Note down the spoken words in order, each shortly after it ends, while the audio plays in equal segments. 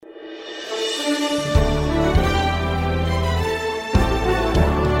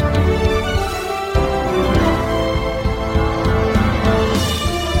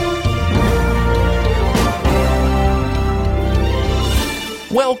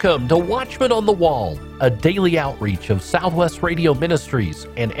Welcome to Watchman on the Wall, a daily outreach of Southwest Radio Ministries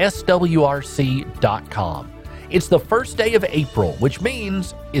and SWRC.com. It's the first day of April, which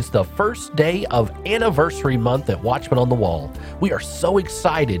means it's the first day of anniversary month at Watchman on the Wall. We are so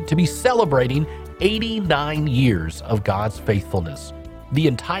excited to be celebrating 89 years of God's faithfulness. The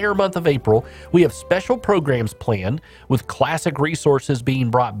entire month of April, we have special programs planned with classic resources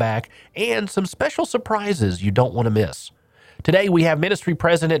being brought back and some special surprises you don't want to miss. Today, we have Ministry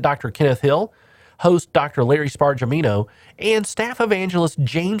President Dr. Kenneth Hill, host Dr. Larry Spargimino, and staff evangelist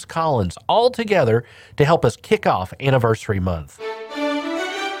James Collins, all together to help us kick off Anniversary Month.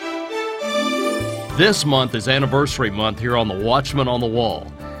 This month is Anniversary Month here on the Watchman on the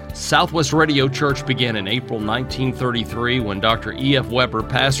Wall. Southwest Radio Church began in April 1933 when Dr. E.F. Weber,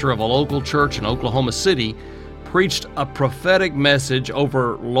 pastor of a local church in Oklahoma City, preached a prophetic message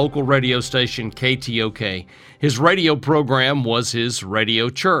over local radio station KTOK. His radio program was his radio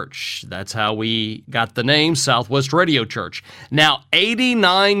church. That's how we got the name Southwest Radio Church. Now,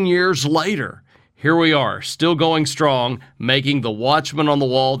 89 years later, here we are, still going strong, making the Watchman on the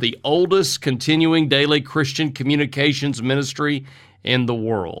Wall the oldest continuing daily Christian communications ministry in the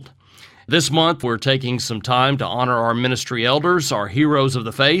world. This month, we're taking some time to honor our ministry elders, our heroes of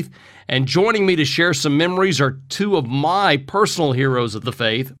the faith, and joining me to share some memories are two of my personal heroes of the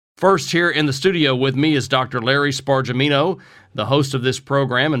faith. First, here in the studio with me is Dr. Larry Spargimino, the host of this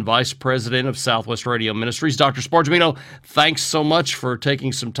program and vice president of Southwest Radio Ministries. Dr. Spargimino, thanks so much for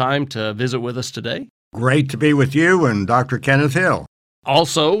taking some time to visit with us today. Great to be with you and Dr. Kenneth Hill.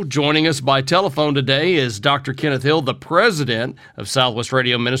 Also joining us by telephone today is Dr. Kenneth Hill, the president of Southwest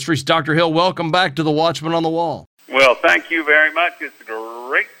Radio Ministries. Dr. Hill, welcome back to the Watchman on the Wall. Well, thank you very much. It's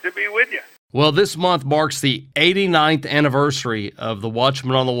great to be with you. Well, this month marks the 89th anniversary of the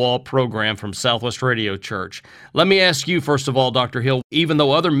Watchman on the Wall program from Southwest Radio Church. Let me ask you, first of all, Dr. Hill, even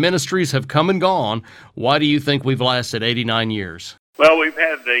though other ministries have come and gone, why do you think we've lasted 89 years? Well, we've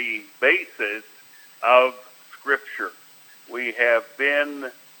had the basis of Scripture. We have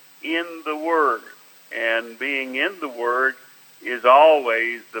been in the Word, and being in the Word is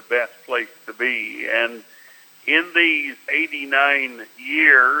always the best place to be. And in these 89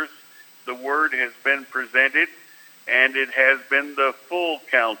 years, the Word has been presented, and it has been the full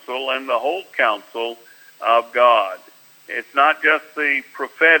counsel and the whole counsel of God. It's not just the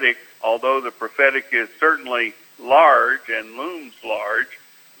prophetic, although the prophetic is certainly large and looms large,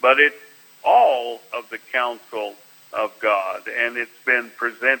 but it's all of the counsel of God, and it's been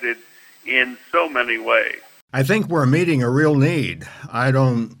presented in so many ways. I think we're meeting a real need. I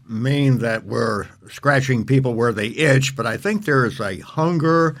don't mean that we're scratching people where they itch, but I think there's a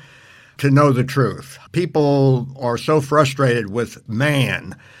hunger to know the truth. People are so frustrated with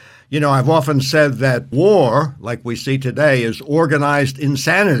man. You know, I've often said that war, like we see today, is organized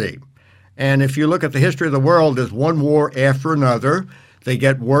insanity. And if you look at the history of the world, there's one war after another. They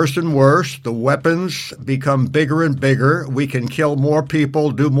get worse and worse. The weapons become bigger and bigger. We can kill more people,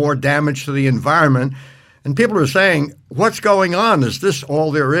 do more damage to the environment. And people are saying, what's going on? Is this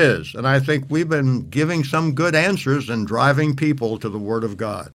all there is? And I think we've been giving some good answers and driving people to the Word of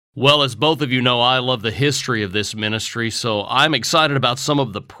God. Well, as both of you know, I love the history of this ministry, so I'm excited about some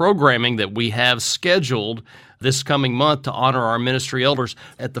of the programming that we have scheduled this coming month to honor our ministry elders.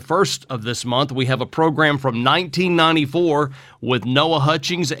 At the first of this month, we have a program from 1994 with Noah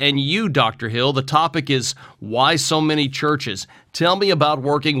Hutchings and you, Dr. Hill. The topic is Why So Many Churches. Tell me about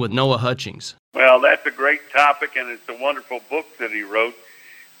working with Noah Hutchings. Well, that's a great topic, and it's a wonderful book that he wrote.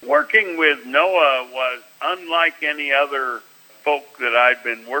 Working with Noah was unlike any other folk that I'd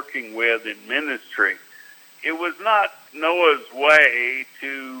been working with in ministry. It was not Noah's way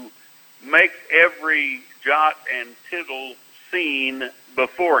to make every jot and tittle seen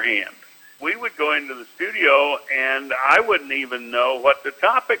beforehand. We would go into the studio, and I wouldn't even know what the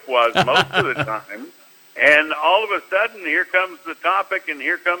topic was most of the time. And all of a sudden, here comes the topic, and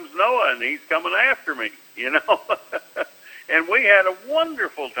here comes Noah, and he's coming after me, you know. And we had a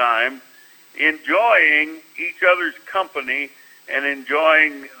wonderful time enjoying each other's company and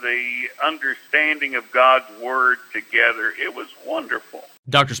enjoying the understanding of God's Word together. It was wonderful.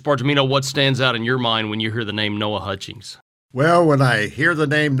 Dr. Spargimino, what stands out in your mind when you hear the name Noah Hutchings? Well, when I hear the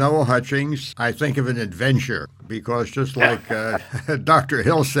name Noah Hutchings, I think of an adventure, because just like Dr.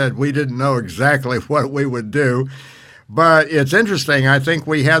 Hill said, we didn't know exactly what we would do. But it's interesting. I think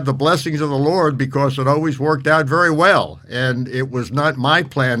we had the blessings of the Lord because it always worked out very well. And it was not my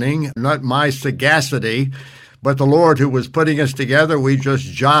planning, not my sagacity, but the Lord who was putting us together. We just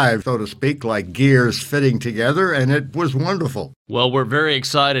jived, so to speak, like gears fitting together, and it was wonderful. Well, we're very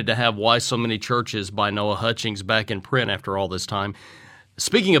excited to have Why So Many Churches by Noah Hutchings back in print after all this time.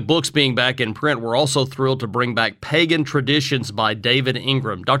 Speaking of books being back in print, we're also thrilled to bring back Pagan Traditions by David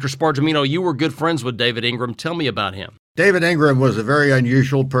Ingram. Dr. Spargimino, you were good friends with David Ingram. Tell me about him. David Ingram was a very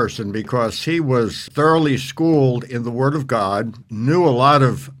unusual person because he was thoroughly schooled in the Word of God, knew a lot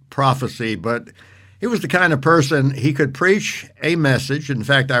of prophecy, but he was the kind of person, he could preach a message. In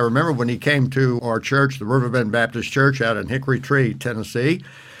fact, I remember when he came to our church, the Riverbend Baptist Church out in Hickory Tree, Tennessee,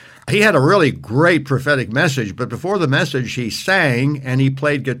 he had a really great prophetic message, but before the message, he sang and he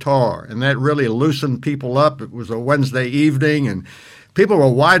played guitar, and that really loosened people up. It was a Wednesday evening, and people were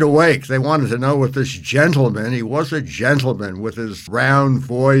wide awake. They wanted to know what this gentleman, he was a gentleman with his round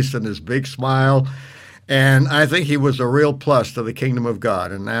voice and his big smile, and I think he was a real plus to the kingdom of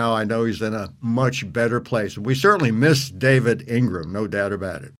God, and now I know he's in a much better place. We certainly miss David Ingram, no doubt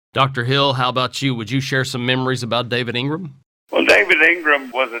about it. Dr. Hill, how about you? Would you share some memories about David Ingram? Well, David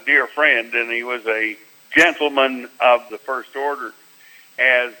Ingram was a dear friend, and he was a gentleman of the first order,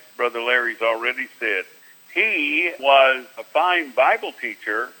 as Brother Larry's already said. He was a fine Bible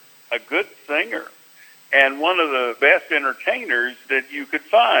teacher, a good singer, and one of the best entertainers that you could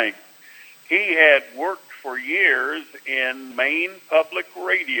find. He had worked for years in Maine Public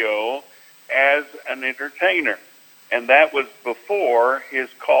Radio as an entertainer, and that was before his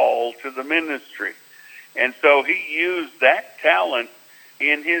call to the ministry. And so he used that talent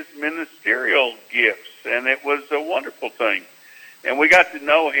in his ministerial gifts, and it was a wonderful thing. And we got to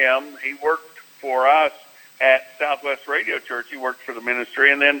know him. He worked for us at Southwest Radio Church. He worked for the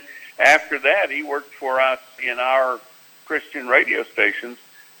ministry, and then after that, he worked for us in our Christian radio stations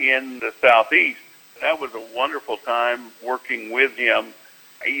in the Southeast. That was a wonderful time working with him,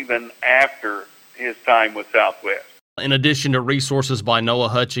 even after his time with Southwest. In addition to resources by Noah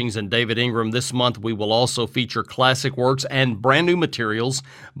Hutchings and David Ingram, this month we will also feature classic works and brand new materials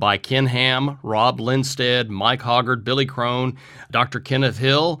by Ken Ham, Rob Lindstedt, Mike Hoggard, Billy Crone, Dr. Kenneth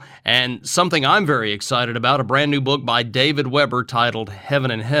Hill, and something I'm very excited about, a brand new book by David Weber titled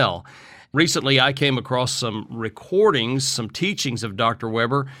Heaven and Hell. Recently, I came across some recordings, some teachings of Dr.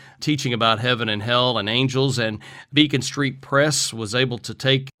 Weber, teaching about heaven and hell and angels, and Beacon Street Press was able to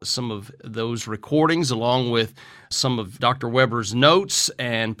take some of those recordings along with some of Dr. Weber's notes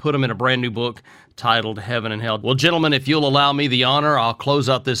and put them in a brand new book titled Heaven and Hell. Well, gentlemen, if you'll allow me the honor, I'll close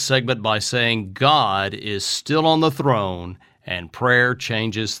out this segment by saying God is still on the throne and prayer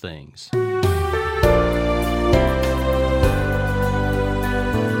changes things.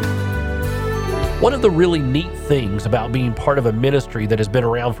 One of the really neat things about being part of a ministry that has been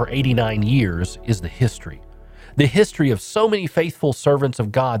around for 89 years is the history. The history of so many faithful servants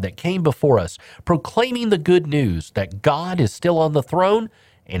of God that came before us, proclaiming the good news that God is still on the throne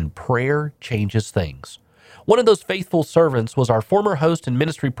and prayer changes things. One of those faithful servants was our former host and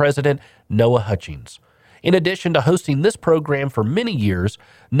ministry president, Noah Hutchings. In addition to hosting this program for many years,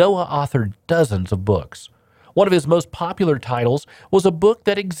 Noah authored dozens of books. One of his most popular titles was a book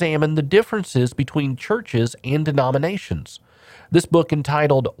that examined the differences between churches and denominations. This book,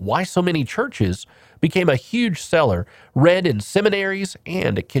 entitled Why So Many Churches, became a huge seller, read in seminaries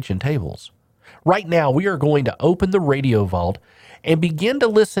and at kitchen tables. Right now, we are going to open the radio vault and begin to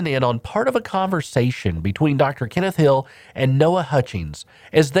listen in on part of a conversation between Dr. Kenneth Hill and Noah Hutchings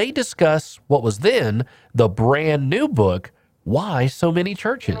as they discuss what was then the brand new book, Why So Many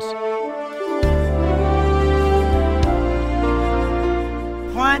Churches?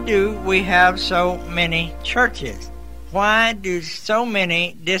 Why do we have so many churches? Why do so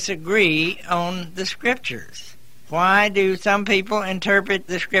many disagree on the Scriptures? Why do some people interpret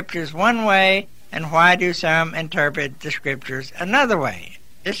the Scriptures one way, and why do some interpret the Scriptures another way?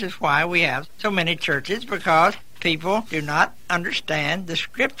 This is why we have so many churches, because people do not understand the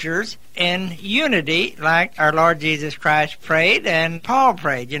Scriptures in unity like our Lord Jesus Christ prayed and Paul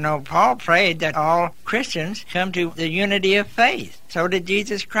prayed. You know, Paul prayed that all Christians come to the unity of faith. So did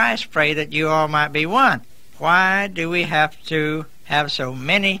Jesus Christ pray that you all might be one. Why do we have to have so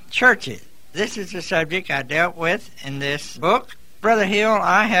many churches? This is the subject I dealt with in this book. Brother Hill,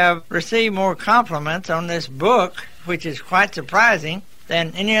 I have received more compliments on this book, which is quite surprising,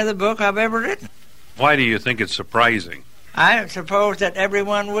 than any other book I've ever written. Why do you think it's surprising? I suppose that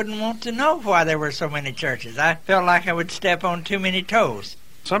everyone wouldn't want to know why there were so many churches. I felt like I would step on too many toes.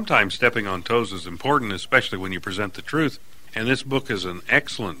 Sometimes stepping on toes is important, especially when you present the truth. And this book is an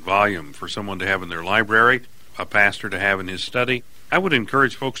excellent volume for someone to have in their library, a pastor to have in his study. I would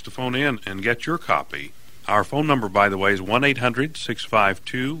encourage folks to phone in and get your copy. Our phone number, by the way, is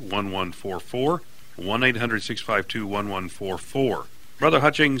 1-800-652-1144, 1-800-652-1144. Brother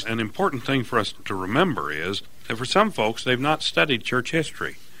Hutchings, an important thing for us to remember is that for some folks, they've not studied church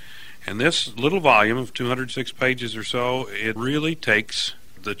history. And this little volume of 206 pages or so, it really takes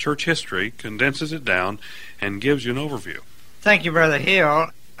the church history, condenses it down, and gives you an overview. Thank you, Brother Hill.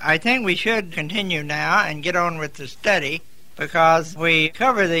 I think we should continue now and get on with the study, because we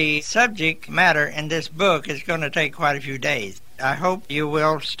cover the subject matter in this book. It's going to take quite a few days. I hope you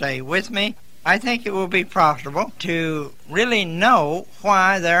will stay with me. I think it will be profitable to really know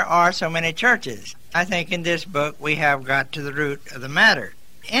why there are so many churches. I think in this book we have got to the root of the matter.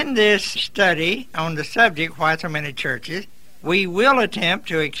 In this study on the subject, why so many churches, we will attempt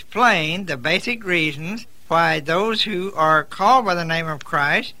to explain the basic reasons why those who are called by the name of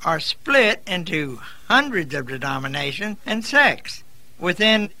Christ are split into hundreds of denominations and sects.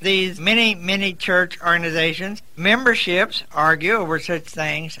 Within these many, many church organizations, memberships argue over such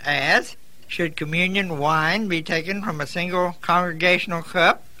things as, should communion wine be taken from a single congregational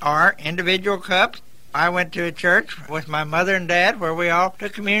cup or individual cups? I went to a church with my mother and dad where we all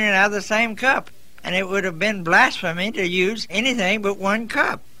took communion out of the same cup, and it would have been blasphemy to use anything but one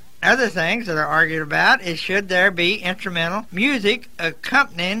cup. Other things that are argued about is, should there be instrumental music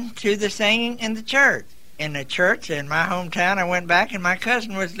accompanying to the singing in the church? In the church in my hometown, I went back and my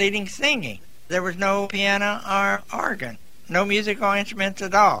cousin was leading singing. There was no piano or organ, no musical instruments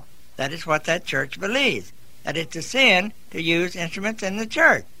at all. That is what that church believes, that it's a sin to use instruments in the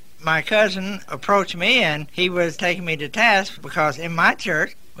church. My cousin approached me and he was taking me to task because in my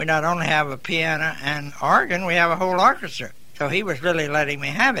church we not only have a piano and organ, we have a whole orchestra. So he was really letting me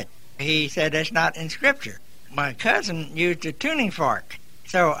have it. He said it's not in Scripture. My cousin used a tuning fork.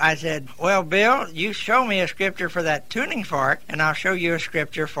 So I said, well, Bill, you show me a Scripture for that tuning fork and I'll show you a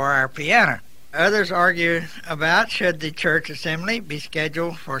Scripture for our piano. Others argue about, should the church assembly be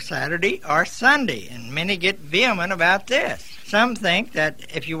scheduled for Saturday or Sunday, and many get vehement about this. Some think that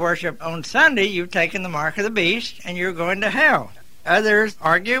if you worship on Sunday, you've taken the mark of the beast and you're going to hell. Others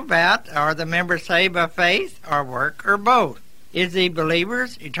argue about, are the members saved by faith or work or both? Is the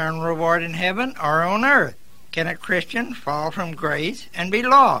believer's eternal reward in heaven or on earth? Can a Christian fall from grace and be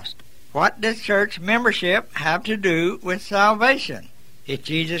lost? What does church membership have to do with salvation? Is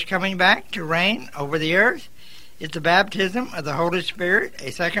Jesus coming back to reign over the earth? Is the baptism of the Holy Spirit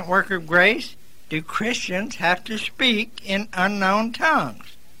a second work of grace? Do Christians have to speak in unknown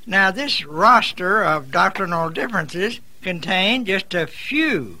tongues? Now, this roster of doctrinal differences contain just a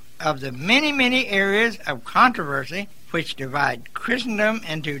few of the many, many areas of controversy which divide Christendom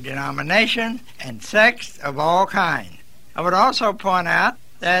into denominations and sects of all kinds. I would also point out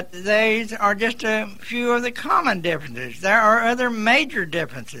that these are just a few of the common differences. There are other major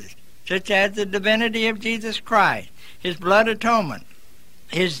differences, such as the divinity of Jesus Christ, His blood atonement,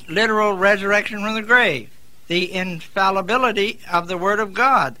 His literal resurrection from the grave, the infallibility of the Word of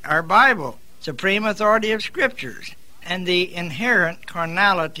God, our Bible, supreme authority of Scriptures, and the inherent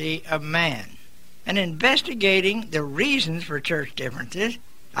carnality of man. In investigating the reasons for church differences,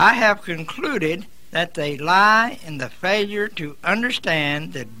 I have concluded that they lie in the failure to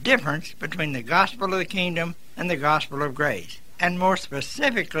understand the difference between the gospel of the kingdom and the gospel of grace, and more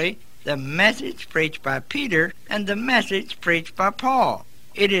specifically, the message preached by Peter and the message preached by Paul.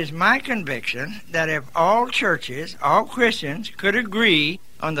 It is my conviction that if all churches, all Christians, could agree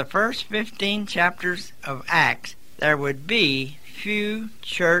on the first 15 chapters of Acts, there would be few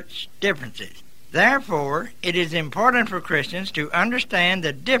church differences. Therefore, it is important for Christians to understand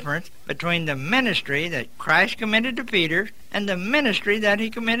the difference between the ministry that Christ committed to Peter and the ministry that he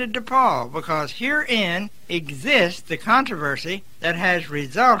committed to Paul, because herein exists the controversy that has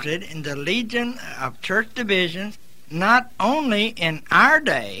resulted in the legion of church divisions, not only in our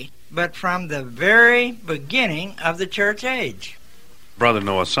day, but from the very beginning of the church age. Brother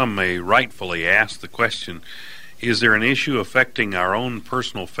Noah, some may rightfully ask the question, is there an issue affecting our own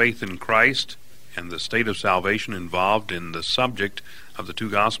personal faith in Christ and the state of salvation involved in the subject of the two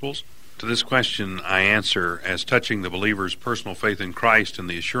Gospels? To this question, I answer, as touching the believer's personal faith in Christ and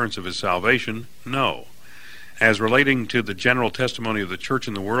the assurance of his salvation, no. As relating to the general testimony of the church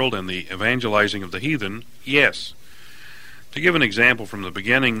in the world and the evangelizing of the heathen, yes. To give an example from the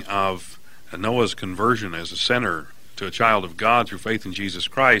beginning of Noah's conversion as a sinner to a child of God through faith in Jesus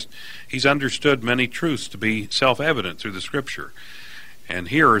Christ, he's understood many truths to be self-evident through the Scripture. And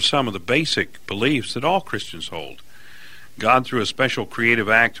here are some of the basic beliefs that all Christians hold. God, through a special creative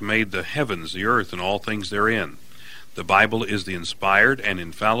act, made the heavens, the earth, and all things therein. The Bible is the inspired and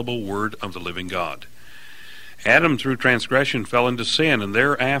infallible Word of the living God. Adam, through transgression, fell into sin, and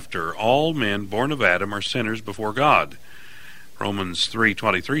thereafter all men born of Adam are sinners before God. Romans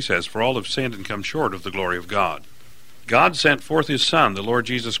 3:23 says, "For all have sinned and come short of the glory of God." God sent forth his Son, the Lord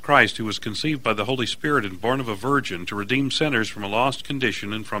Jesus Christ, who was conceived by the Holy Spirit and born of a virgin, to redeem sinners from a lost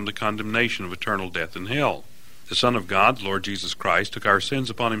condition and from the condemnation of eternal death in hell. The Son of God, the Lord Jesus Christ, took our sins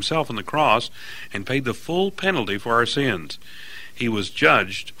upon himself on the cross and paid the full penalty for our sins. He was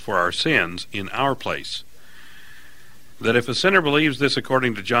judged for our sins in our place. That if a sinner believes this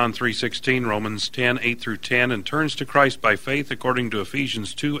according to John 3:16, Romans 10:8-10, and turns to Christ by faith according to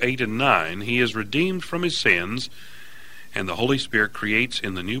Ephesians 2:8-9, he is redeemed from his sins, and the Holy Spirit creates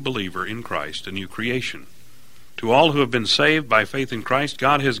in the new believer in Christ a new creation. To all who have been saved by faith in Christ,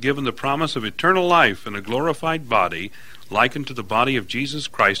 God has given the promise of eternal life in a glorified body, likened to the body of Jesus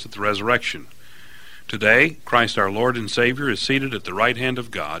Christ at the resurrection. Today, Christ our Lord and Savior is seated at the right hand of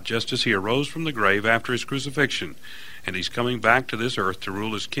God, just as he arose from the grave after his crucifixion, and he's coming back to this earth to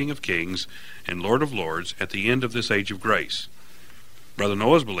rule as King of Kings and Lord of Lords at the end of this age of grace. Brother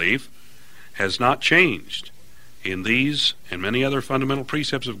Noah's belief has not changed in these and many other fundamental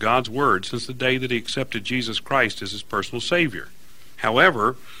precepts of God's Word since the day that he accepted Jesus Christ as his personal Savior.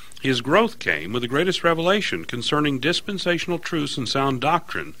 However, his growth came with the greatest revelation concerning dispensational truths and sound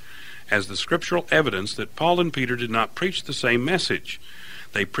doctrine as the scriptural evidence that Paul and Peter did not preach the same message.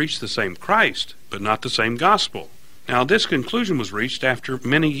 They preached the same Christ, but not the same gospel. Now, this conclusion was reached after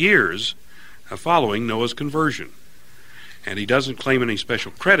many years following Noah's conversion. And he doesn't claim any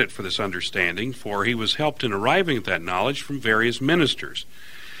special credit for this understanding, for he was helped in arriving at that knowledge from various ministers.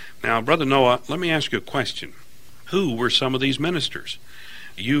 Now, Brother Noah, let me ask you a question. Who were some of these ministers?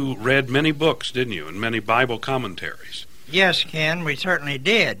 You read many books, didn't you, and many Bible commentaries? Yes, Ken, we certainly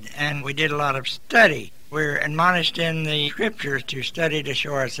did, and we did a lot of study. We're admonished in the Scriptures to study to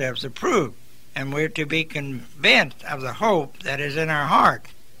show ourselves approved, and we're to be convinced of the hope that is in our heart.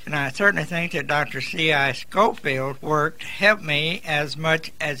 And I certainly think that Dr. C.I. Scofield's work helped me as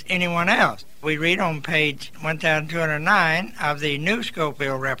much as anyone else. We read on page 1209 of the New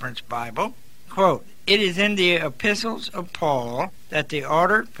Scofield Reference Bible, quote, "It is in the epistles of Paul that the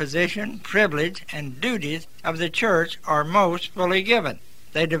order, position, privilege, and duties of the church are most fully given.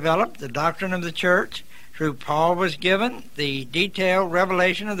 They develop the doctrine of the church. Through Paul was given the detailed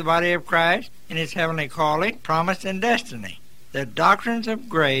revelation of the body of Christ in its heavenly calling, promise, and destiny. The doctrines of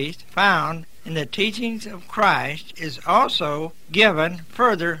grace found in the teachings of Christ is also given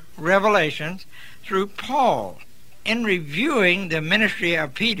further revelations through Paul." In reviewing the ministry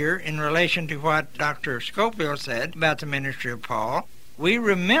of Peter in relation to what Dr. Scofield said about the ministry of Paul, we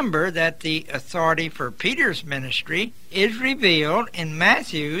remember that the authority for Peter's ministry is revealed in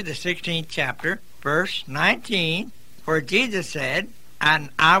Matthew, the 16th chapter, verse 19, where Jesus said, "And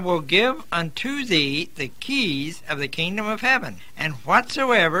I will give unto thee the keys of the kingdom of heaven, and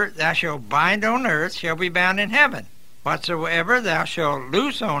whatsoever thou shalt bind on earth shall be bound in heaven. Whatsoever thou shalt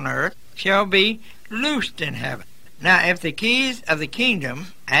loose on earth shall be loosed in heaven." Now, if the keys of the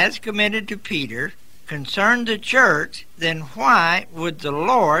kingdom, as committed to Peter, concerned the church, then why would the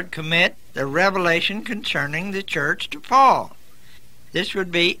Lord commit the revelation concerning the church to Paul? This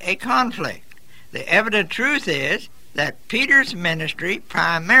would be a conflict. The evident truth is that Peter's ministry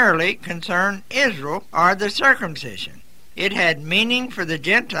primarily concerned Israel, or the circumcision. It had meaning for the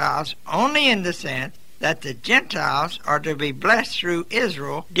Gentiles only in the sense that the Gentiles are to be blessed through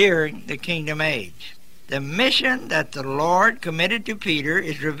Israel during the kingdom age. The mission that the Lord committed to Peter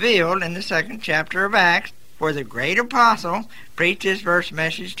is revealed in the 2nd chapter of Acts, where the great apostle preached his first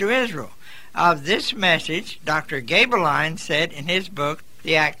message to Israel. Of this message, Dr. Gaebelein said in his book,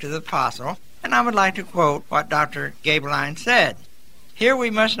 The Act of the Apostle, and I would like to quote what Dr. Gaebelein said. "Here we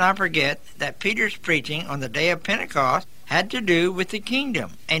must not forget that Peter's preaching on the day of Pentecost had to do with the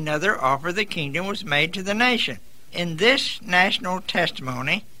kingdom. Another offer of the kingdom was made to the nation. In this national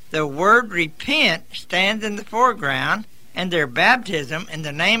testimony, the word repent stands in the foreground, and their baptism in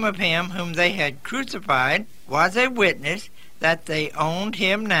the name of him whom they had crucified was a witness that they owned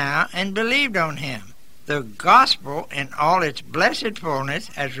him now and believed on him. The gospel in all its blessed fullness,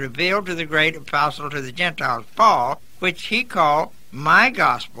 as revealed to the great apostle to the Gentiles, Paul, which he called my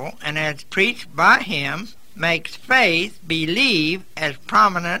gospel, and as preached by him, makes faith believe as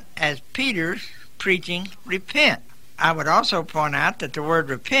prominent as Peter's preaching repent." I would also point out that the word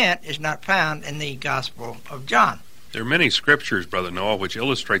repent is not found in the Gospel of John. There are many scriptures, Brother Noah, which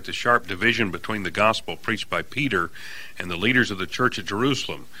illustrate the sharp division between the gospel preached by Peter and the leaders of the church at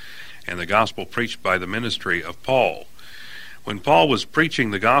Jerusalem and the gospel preached by the ministry of Paul. When Paul was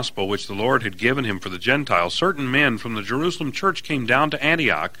preaching the gospel which the Lord had given him for the Gentiles, certain men from the Jerusalem church came down to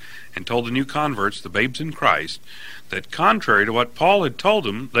Antioch and told the new converts, the babes in Christ, that contrary to what Paul had told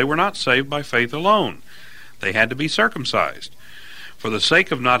them, they were not saved by faith alone. They had to be circumcised. For the sake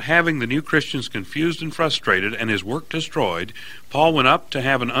of not having the new Christians confused and frustrated and his work destroyed, Paul went up to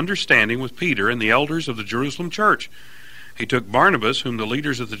have an understanding with Peter and the elders of the Jerusalem church. He took Barnabas, whom the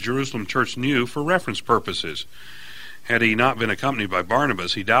leaders of the Jerusalem church knew, for reference purposes. Had he not been accompanied by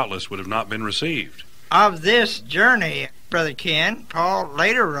Barnabas, he doubtless would have not been received. Of this journey, Brother Ken, Paul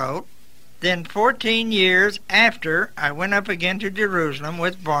later wrote, "Then 14 years after, I went up again to Jerusalem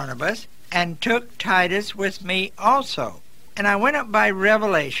with Barnabas, and took Titus with me also. And I went up by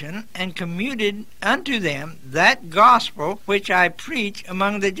revelation, and commuted unto them that gospel which I preach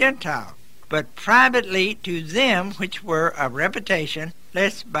among the Gentiles, but privately to them which were of reputation,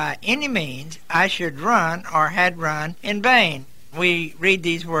 lest by any means I should run or had run in vain." We read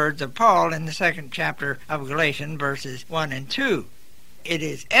these words of Paul in the 2nd chapter of Galatians, verses 1 and 2. It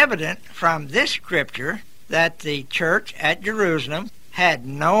is evident from this scripture that the church at Jerusalem had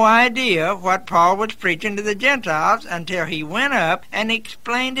no idea what Paul was preaching to the Gentiles until he went up and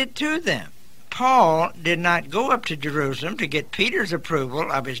explained it to them. Paul did not go up to Jerusalem to get Peter's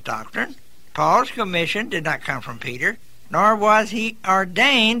approval of his doctrine. Paul's commission did not come from Peter, nor was he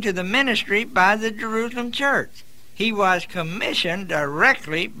ordained to the ministry by the Jerusalem church. He was commissioned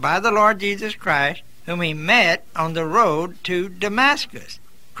directly by the Lord Jesus Christ, whom he met on the road to Damascus.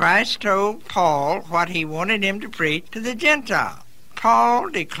 Christ told Paul what he wanted him to preach to the Gentiles. Paul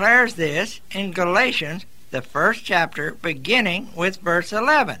declares this in Galatians, the 1st chapter, beginning with verse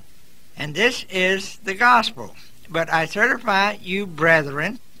 11. And this is the gospel. But I certify you,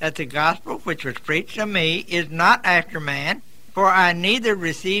 brethren, that the gospel which was preached to me is not after man, for I neither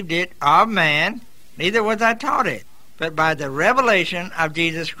received it of man, neither was I taught it, but by the revelation of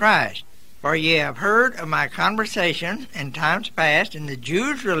Jesus Christ. For ye have heard of my conversation in times past in the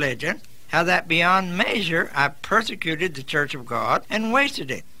Jews' religion, how that beyond measure I persecuted the church of God and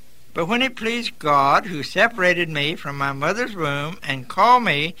wasted it. But when it pleased God, who separated me from my mother's womb and called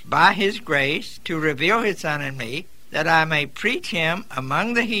me by his grace to reveal his Son in me, that I may preach him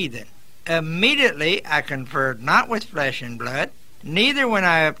among the heathen, immediately I conferred not with flesh and blood, neither went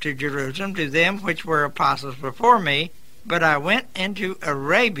I up to Jerusalem to them which were apostles before me, but I went into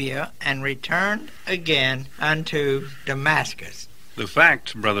Arabia and returned again unto Damascus. The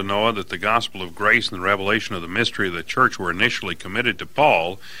fact, Brother Noah, that the gospel of grace and the revelation of the mystery of the church were initially committed to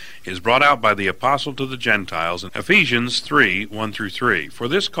Paul is brought out by the apostle to the Gentiles in Ephesians 3, 1-3. For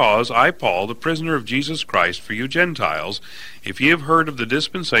this cause I, Paul, the prisoner of Jesus Christ, for you Gentiles, if ye have heard of the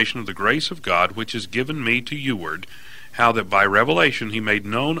dispensation of the grace of God which is given me to youward, how that by revelation he made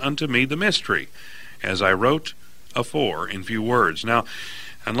known unto me the mystery, as I wrote afore in few words. Now,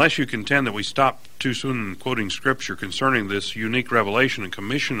 unless you contend that we stop too soon in quoting Scripture concerning this unique revelation and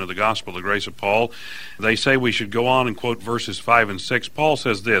commission of the gospel of the grace of Paul, they say we should go on and quote verses 5 and 6. Paul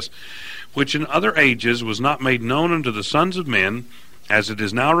says this, which in other ages was not made known unto the sons of men, as it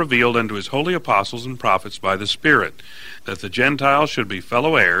is now revealed unto his holy apostles and prophets by the Spirit, that the Gentiles should be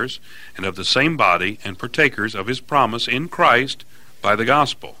fellow heirs, and of the same body, and partakers of his promise in Christ by the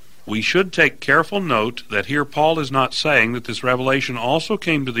gospel. We should take careful note that here Paul is not saying that this revelation also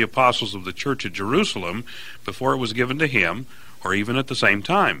came to the apostles of the church at Jerusalem before it was given to him, or even at the same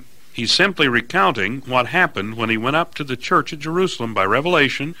time. He's simply recounting what happened when he went up to the church at Jerusalem by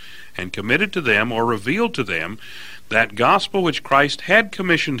revelation and committed to them, or revealed to them, that gospel which Christ had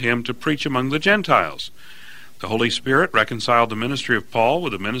commissioned him to preach among the Gentiles. The Holy Spirit reconciled the ministry of Paul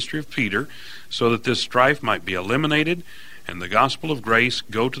with the ministry of Peter, so that this strife might be eliminated and the gospel of grace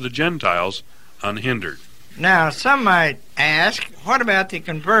go to the Gentiles unhindered. Now, some might ask, what about the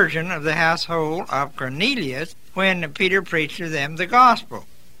conversion of the household of Cornelius when Peter preached to them the gospel?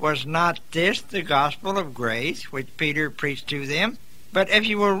 Was not this the gospel of grace which Peter preached to them? But if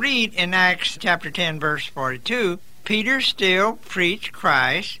you will read in Acts chapter 10, verse 42, Peter still preached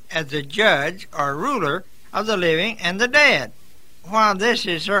Christ as the judge or ruler of the living and the dead. While this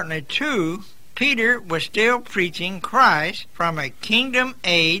is certainly true, Peter was still preaching Christ from a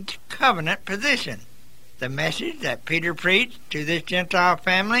kingdom-age covenant position. The message that Peter preached to this Gentile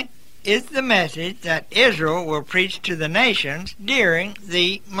family is the message that Israel will preach to the nations during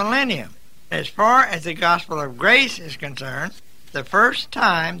the millennium. As far as the gospel of grace is concerned, the first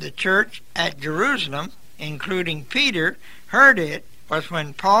time the church at Jerusalem, including Peter, heard it was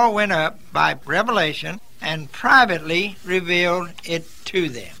when Paul went up by revelation and privately revealed it to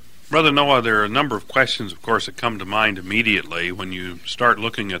them. Brother Noah, there are a number of questions, of course, that come to mind immediately when you start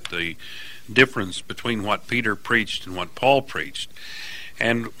looking at the difference between what Peter preached and what Paul preached.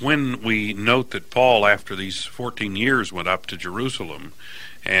 And when we note that Paul, after these 14 years, went up to Jerusalem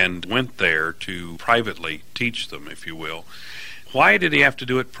and went there to privately teach them, if you will, why did he have to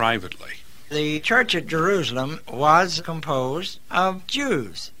do it privately? The church at Jerusalem was composed of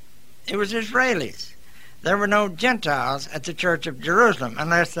Jews. It was Israelis. There were no Gentiles at the church of Jerusalem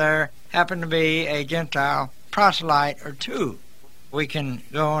unless there happened to be a Gentile proselyte or two. We can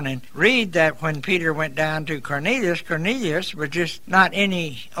go on and read that when Peter went down to Cornelius, Cornelius was just not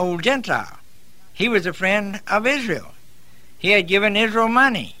any old Gentile. He was a friend of Israel. He had given Israel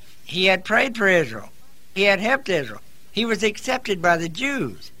money. He had prayed for Israel. He had helped Israel. He was accepted by the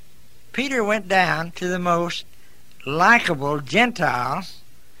Jews. Peter went down to the most likable Gentile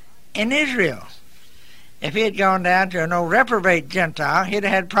in Israel. If he had gone down to an old reprobate Gentile, he'd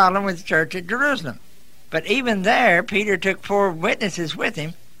have had a problem with the church at Jerusalem. But even there, Peter took 4 witnesses with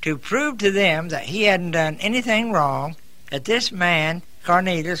him to prove to them that he hadn't done anything wrong, that this man,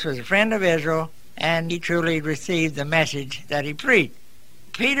 Cornelius, was a friend of Israel, and he truly received the message that he preached.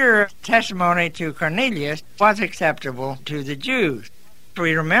 Peter's testimony to Cornelius was acceptable to the Jews.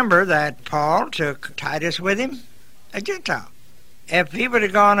 We remember that Paul took Titus with him, a Gentile. If he would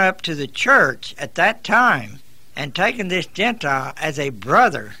have gone up to the church at that time and taken this Gentile as a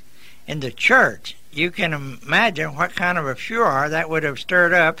brother in the church, you can imagine what kind of a furor that would have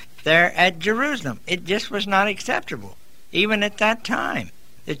stirred up there at Jerusalem. It just was not acceptable. Even at that time,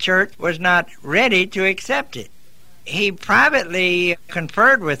 the church was not ready to accept it. He privately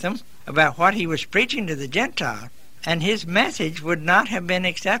conferred with them about what he was preaching to the Gentiles, and his message would not have been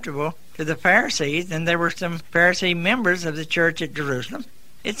acceptable to the Pharisees, and there were some Pharisee members of the church at Jerusalem.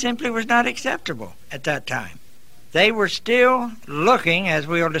 It simply was not acceptable at that time. They were still looking, as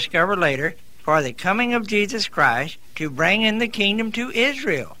we will discover later, for the coming of Jesus Christ to bring in the kingdom to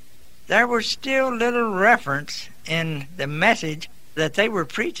Israel. There was still little reference in the message that they were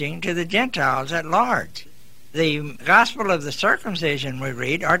preaching to the Gentiles at large. The gospel of the circumcision, we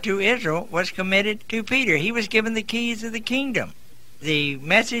read, or to Israel, was committed to Peter. He was given the keys of the kingdom. The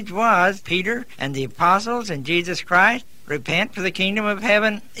message was, Peter and the apostles and Jesus Christ, repent, for the kingdom of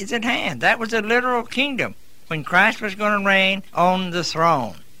heaven is at hand. That was a literal kingdom when Christ was going to reign on the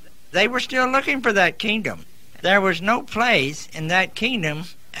throne. They were still looking for that kingdom. There was no place in that kingdom,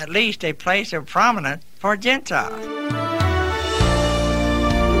 at least a place of prominence, for Gentiles.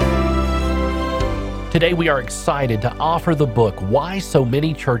 Today we are excited to offer the book Why So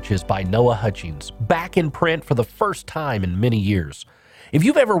Many Churches by Noah Hutchings, back in print for the first time in many years. If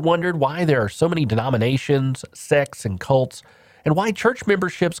you've ever wondered why there are so many denominations, sects, and cults, and why church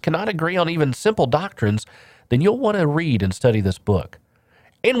memberships cannot agree on even simple doctrines, then you'll want to read and study this book.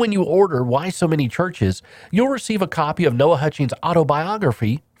 And when you order Why So Many Churches, you'll receive a copy of Noah Hutchings'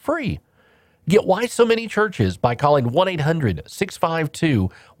 autobiography free. Get Why So Many Churches by calling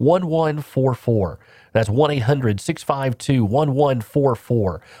 1-800-652-1144. That's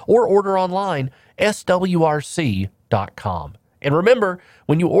 1-800-652-1144. Or order online, swrc.com. And remember,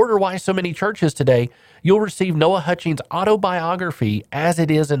 when you order Why So Many Churches today, you'll receive Noah Hutchings' autobiography, As It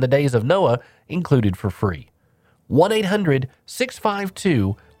Is in the Days of Noah, included for free.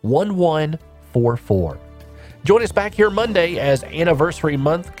 1-800-652-1144. Join us back here Monday as Anniversary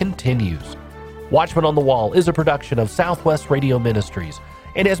Month continues. Watchman on the Wall is a production of Southwest Radio Ministries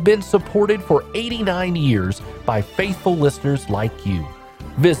and has been supported for 89 years by faithful listeners like you.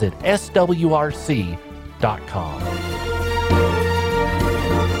 Visit swrc.com.